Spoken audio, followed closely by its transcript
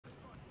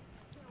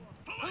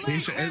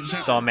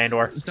Saw a main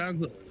door.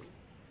 Sounds...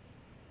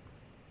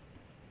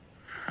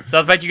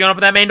 Suspect, you gonna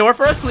open that main door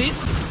for us, please?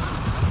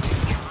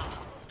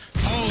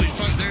 Holy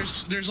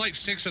fuck! There's like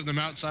 6 of them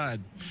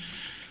outside.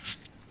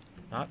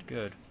 Not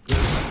good.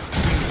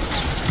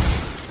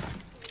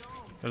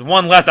 There's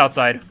one less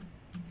outside.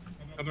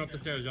 Coming up the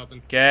stairs,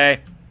 Jonathan.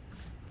 Okay.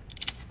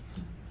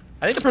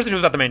 I think the person who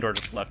was at the main door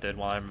just left it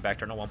while I'm back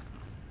turn. Oh well.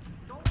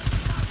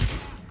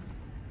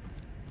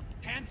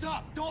 Hands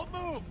up! Don't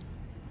move!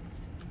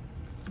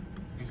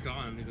 He's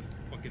gone. He's a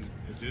fucking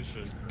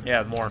magician.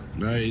 Yeah, more.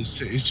 No, he's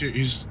to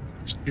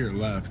your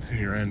left.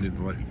 Your end is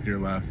to your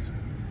left.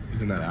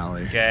 He's in that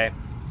alley. Okay.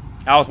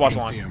 Alice, watch You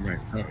along. can see him,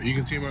 right. Oh, you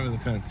can see him over the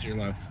fence to your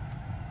left.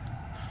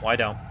 Why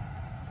don't?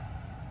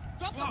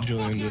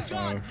 Julian just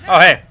Oh,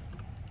 hey.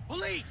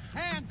 Police!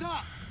 Hands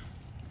up!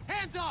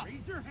 Hands up!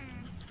 Raise your hands.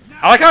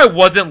 I like how I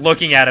wasn't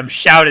looking at him,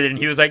 shouted, and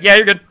he was like, yeah,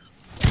 you're good.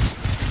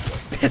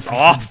 Piss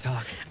off.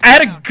 I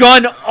had a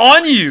gun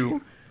on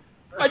you.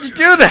 Why'd you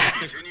do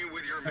that?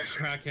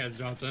 Crackheads,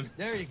 Jonathan.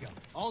 There you go.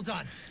 All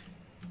done.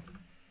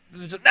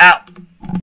 This is just, no.